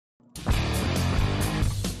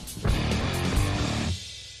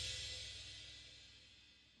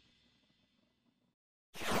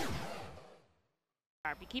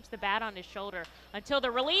He keeps the bat on his shoulder until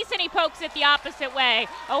the release, and he pokes it the opposite way.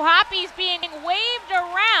 Ohapi's being waved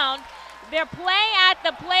around. They're play at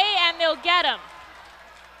the plate, and they'll get him.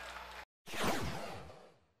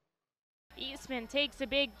 Eastman takes a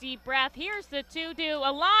big deep breath. Here's the 2-2,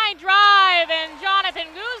 a line drive, and Jonathan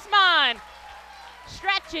Guzman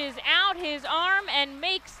stretches out his arm and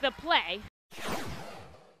makes the play.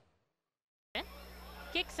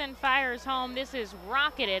 Kicks and fires home. This is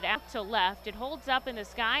rocketed out to left. It holds up in the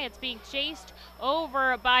sky. It's being chased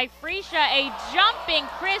over by Freesia. A jumping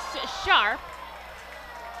Chris Sharp.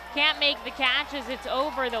 Can't make the catch as it's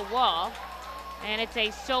over the wall. And it's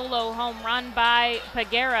a solo home run by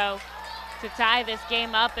Peguero to tie this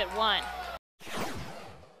game up at 1.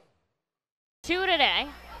 2 today.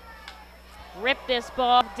 Rip this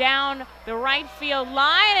ball down the right field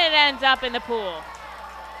line. It ends up in the pool.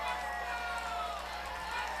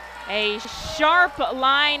 A sharp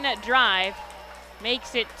line drive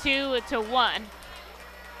makes it 2-1.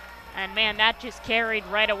 And man, that just carried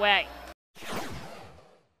right away.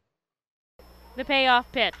 The payoff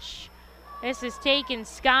pitch. This is taken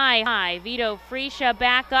sky high. Vito Freesia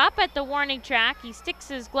back up at the warning track. He sticks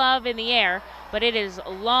his glove in the air, but it is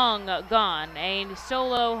long gone. A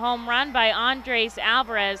solo home run by Andres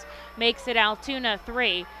Alvarez makes it Altoona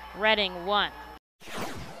 3, Reading 1.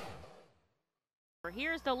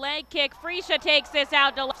 Here's the leg kick. Freesia takes this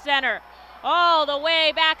out to left center. All the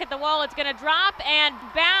way back at the wall. It's going to drop and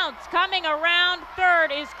bounce. Coming around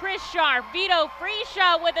third is Chris Sharp. Vito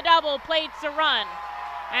Freesia with a double plates a run.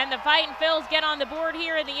 And the Fightin' Phils get on the board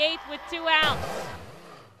here in the 8th with 2 outs.